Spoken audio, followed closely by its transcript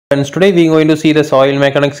Friends, today we are going to see the soil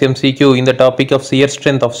mechanics MCQ in the topic of shear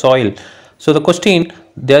strength of soil. So the question,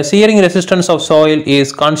 the shearing resistance of soil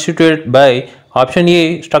is constituted by option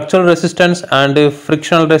A structural resistance and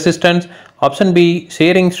frictional resistance, option B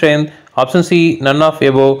shearing strength, option C none of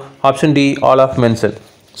above, option D all of mentioned.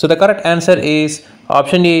 So the correct answer is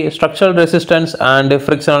option A structural resistance and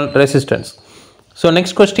frictional resistance. So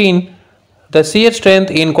next question, the shear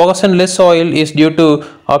strength in cohesionless soil is due to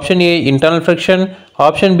option A internal friction,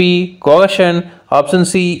 option B cohesion, option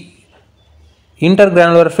C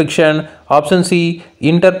intergranular friction, option C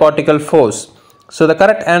interparticle force. So the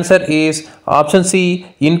correct answer is option C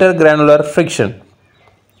intergranular friction.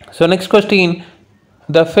 So next question,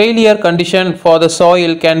 the failure condition for the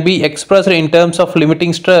soil can be expressed in terms of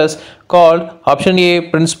limiting stress called option A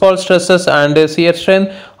principal stresses and shear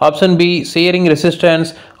strength, option B shearing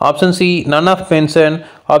resistance, option C none of mentioned,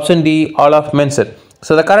 option D all of mentioned.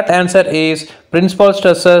 So the correct answer is principal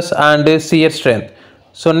stresses and shear strength.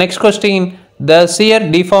 So next question, the shear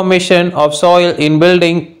deformation of soil in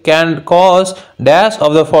building can cause dash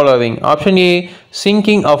of the following. Option A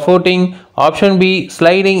sinking of footing, option B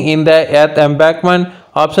sliding in the earth embankment,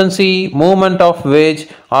 option C movement of wedge,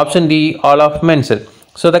 option D all of mentioned.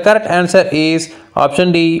 So the correct answer is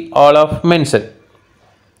option D all of mentioned.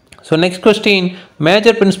 So next question,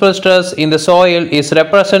 major principal stress in the soil is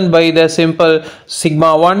represented by the symbol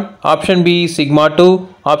sigma 1, option B sigma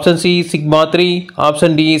 2, option C sigma 3,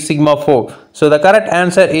 option D sigma 4. So the correct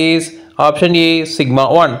answer is option A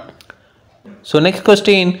sigma 1. So next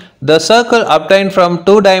question, the circle obtained from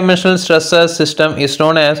two-dimensional stressor system is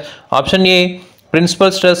known as option A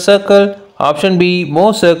principal stress circle, option B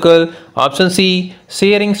Mohr circle, option C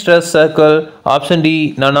shearing stress circle, option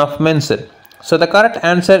D none of mentioned. So the correct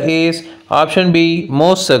answer is option B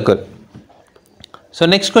Mohr circle. So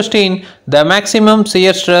next question, the maximum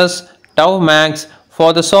shear stress tau max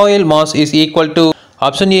for the soil mass is equal to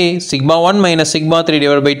option A sigma 1 minus sigma 3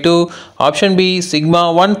 divided by 2, option B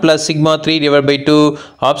sigma 1 plus sigma 3 divided by 2,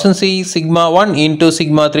 option C sigma 1 into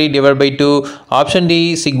sigma 3 divided by 2, option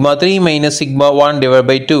D sigma 3 minus sigma 1 divided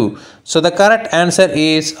by 2. So the correct answer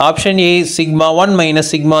is option A sigma 1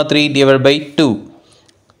 minus sigma 3 divided by 2.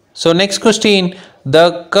 So next question,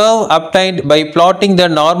 the curve obtained by plotting the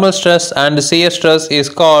normal stress and shear stress is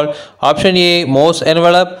called option A Mohr's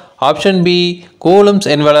envelope, option B Coulomb's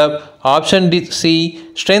envelope, option C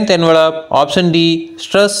strength envelope, option D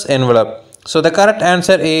stress envelope. So the correct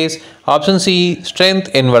answer is option C strength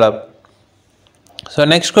envelope. So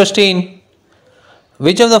next question,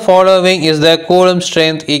 which of the following is the Coulomb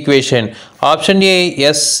strength equation? Option A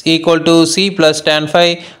S equal to C plus tan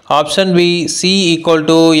phi, option B C equal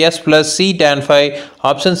to S plus C tan phi,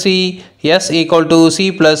 option C S equal to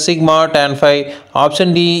C plus sigma tan phi,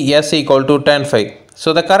 option D S equal to tan phi.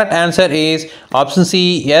 So the correct answer is option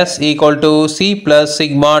C S equal to C plus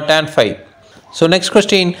sigma tan phi. So next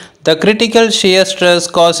question, the critical shear stress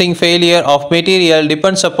causing failure of material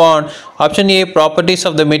depends upon option A properties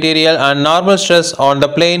of the material and normal stress on the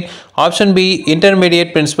plane, option B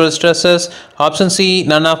intermediate principal stresses, option C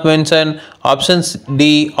none of mentioned, option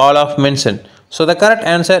D all of mentioned. So the correct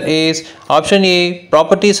answer is option A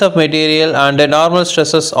properties of material and normal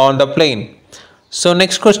stresses on the plane. So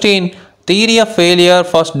next question, theory of failure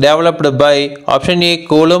first developed by option A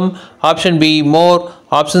Coulomb, option B Mohr,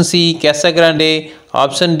 option C Casagrande,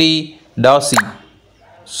 option D Darcy.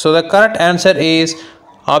 So the correct answer is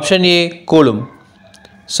option A Coulomb.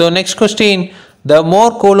 So next question, the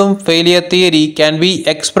Mohr-Coulomb failure theory can be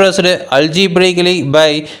expressed algebraically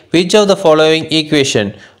by which of the following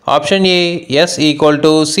equation? Option A S equal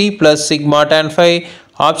to C plus sigma tan phi,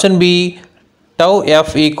 option B tau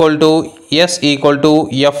F equal to S equal to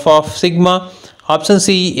F of sigma, option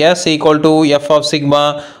C S equal to F of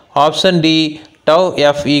sigma, option D tau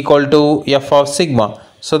F equal to F of sigma.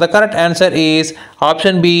 So the correct answer is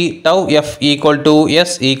option B tau F equal to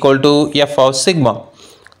S equal to F of sigma.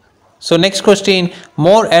 So next question,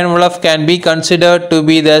 Mohr envelope can be considered to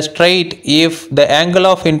be the straight if the angle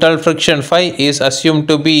of internal friction phi is assumed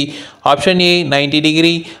to be option A 90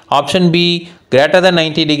 degree, option B greater than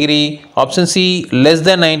 90 degree, option C less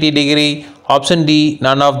than 90 degree, option D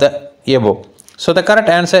none of the above. So the correct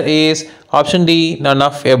answer is option D none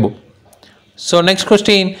of above. So next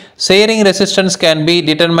question, shearing resistance can be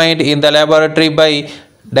determined in the laboratory by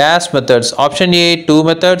dash methods. Option A 2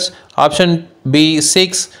 methods, option B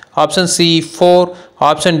 6, option C 4,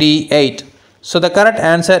 option D 8. So the correct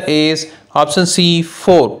answer is option C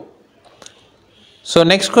 4. So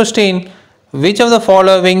next question, which of the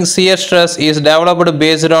following shear stress is developed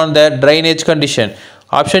based on the drainage condition?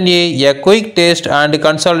 Option A quick test and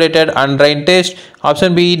consolidated undrained test.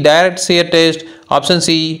 Option B direct shear test. Option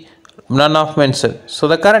C none of mentioned. So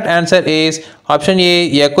the correct answer is option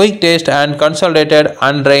A quick test and consolidated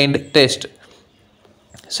undrained test.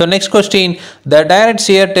 So next question, the direct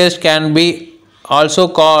shear test can be also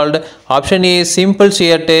called option A simple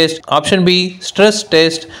shear test, option B stress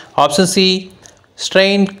test, option C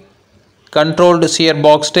strain controlled shear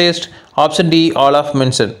box test, option D all of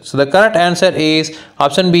mentioned. So the correct answer is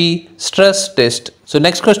option B stress test. So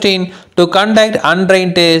next question, to conduct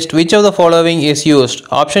undrained test, which of the following is used?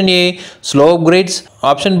 Option A slope grids,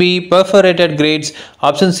 option B perforated grids,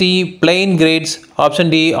 option C plain grids, option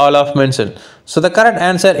D all of mentioned. So the correct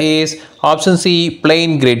answer is option C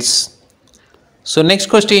plain grids. So next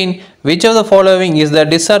question, which of the following is the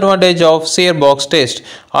disadvantage of shear box test?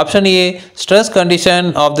 Option A, stress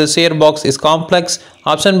condition of the shear box is complex.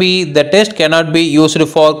 Option B, the test cannot be used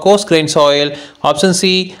for coarse grained soil. Option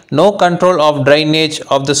C, no control of drainage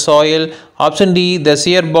of the soil. Option D, the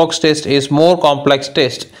shear box test is more complex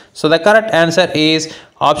test. So the correct answer is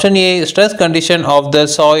option A, stress condition of the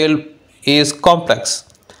soil is complex.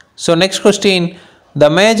 So next question, the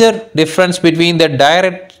major difference between the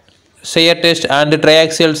direct shear test and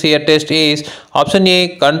triaxial shear test is option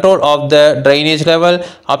A control of the drainage level,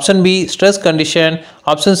 option B stress condition,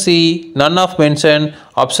 option C none of mention,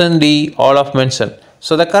 option D all of mention.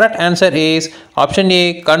 So the correct answer is option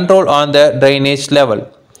A control on the drainage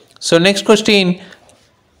level. So next question,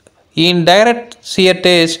 in direct shear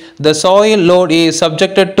test, the soil load is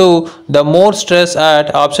subjected to the more stress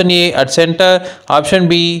at option A at center, option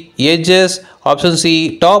B edges, option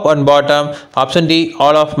C top and bottom, option D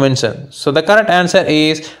all of mention. So the correct answer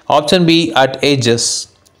is option B at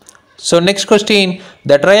edges. So next question,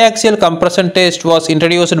 the triaxial compression test was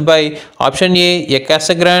introduced by option A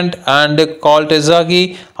Casagrande and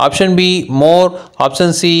Caltezagi, option B Moore,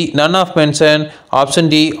 option C none of mention, option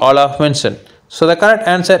D all of mention. So the correct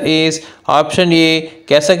answer is option A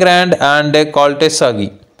Casagrande and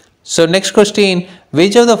Caltezagi. So next question,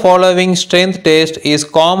 which of the following strength test is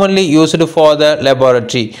commonly used for the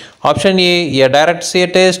laboratory? Option A direct shear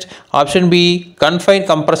test, option B confined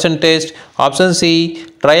compression test, option C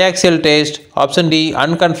triaxial test, option D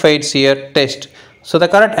unconfined shear test. So the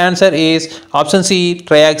correct answer is option C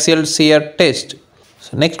triaxial shear test.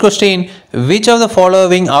 So next question, which of the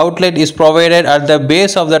following outlet is provided at the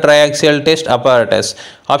base of the triaxial test apparatus?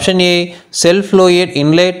 Option A self fluid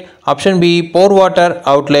inlet, option B pour water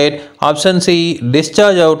outlet, option C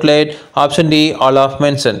discharge outlet, option D all of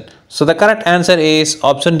mention. So the correct answer is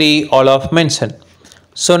option D all of mention.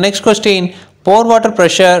 So next question, pour water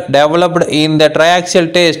pressure developed in the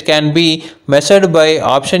triaxial test can be measured by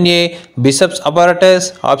option A Bishop's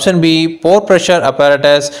apparatus, option B pour pressure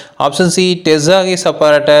apparatus, option C Tezagi's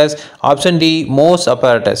apparatus, option D Mohs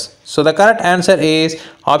apparatus. So the correct answer is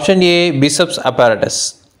option A Bishop's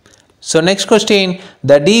apparatus. So next question,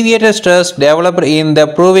 the deviated stress developed in the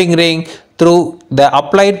proving ring through the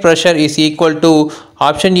applied pressure is equal to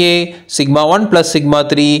option A sigma 1 plus sigma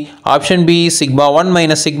 3, option B sigma 1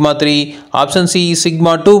 minus sigma 3, option C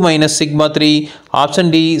sigma 2 minus sigma 3, option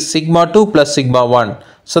D sigma 2 plus sigma 1.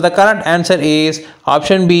 So the correct answer is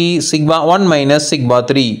option B sigma 1 minus sigma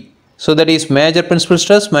 3. So that is major principal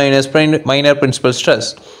stress minus minor principal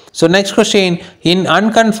stress. So next question, in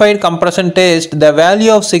unconfined compression test, the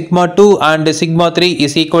value of sigma 2 and sigma 3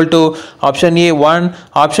 is equal to option A 1,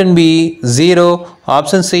 option B 0,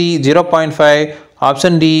 option C 0.5,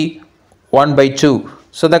 option D 1 by 2.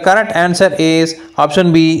 So the correct answer is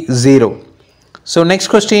option B 0. So next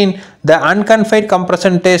question, the unconfined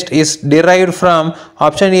compression test is derived from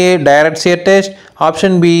option A direct shear test,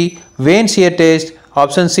 option B vane shear test,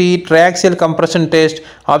 option C triaxial compression test,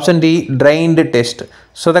 option D drained test.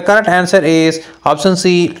 So the correct answer is option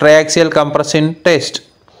C triaxial compression test.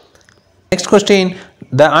 Next question,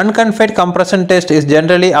 the unconfined compression test is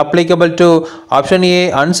generally applicable to option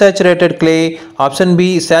A unsaturated clay, option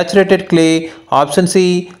B saturated clay, option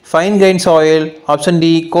C fine grained soil, option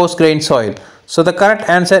D coarse grained soil. So the correct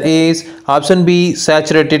answer is option B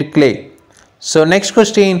saturated clay. So next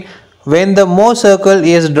question, when the Mohs circle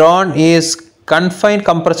is drawn is confined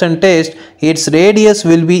compression test, its radius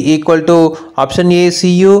will be equal to option A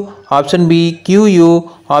Cu, option B Qu,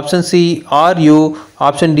 option C Ru,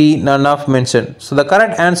 option D none of mention. So the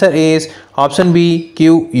correct answer is option B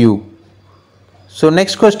Qu. So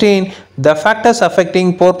next question, the factors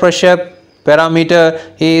affecting pore pressure parameter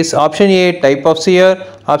is option A type of shear,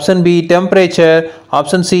 option B temperature,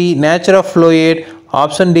 option C nature of fluid,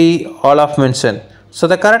 option D all of mention. So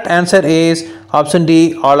the correct answer is option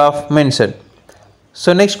D all of mention.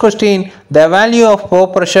 So next question, the value of pore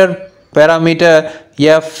pressure parameter.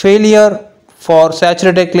 A failure for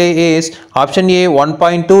saturated clay is option A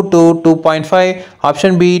 1.2 to 2.5,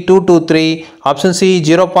 option B 2 to 3, option C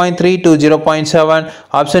 0.3 to 0.7,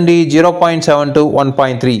 option D 0.7 to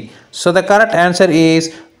 1.3. So the correct answer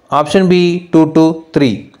is option B 2 to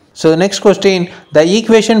 3. So the next question, the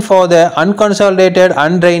equation for the unconsolidated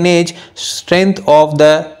undrainage strength of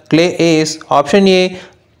the clay is option A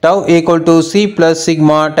tau equal to C plus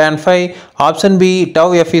sigma tan phi, option B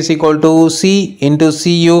tau F is equal to C into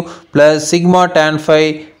Cu plus sigma tan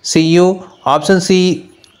phi Cu, option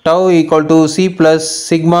C tau equal to C plus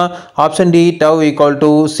sigma, option D tau equal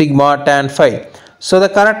to sigma tan phi. So the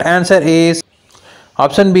correct answer is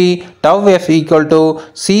option B tau F equal to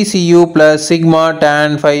CCu plus sigma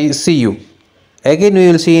tan phi Cu. Again we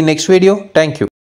will see in next video. Thank you.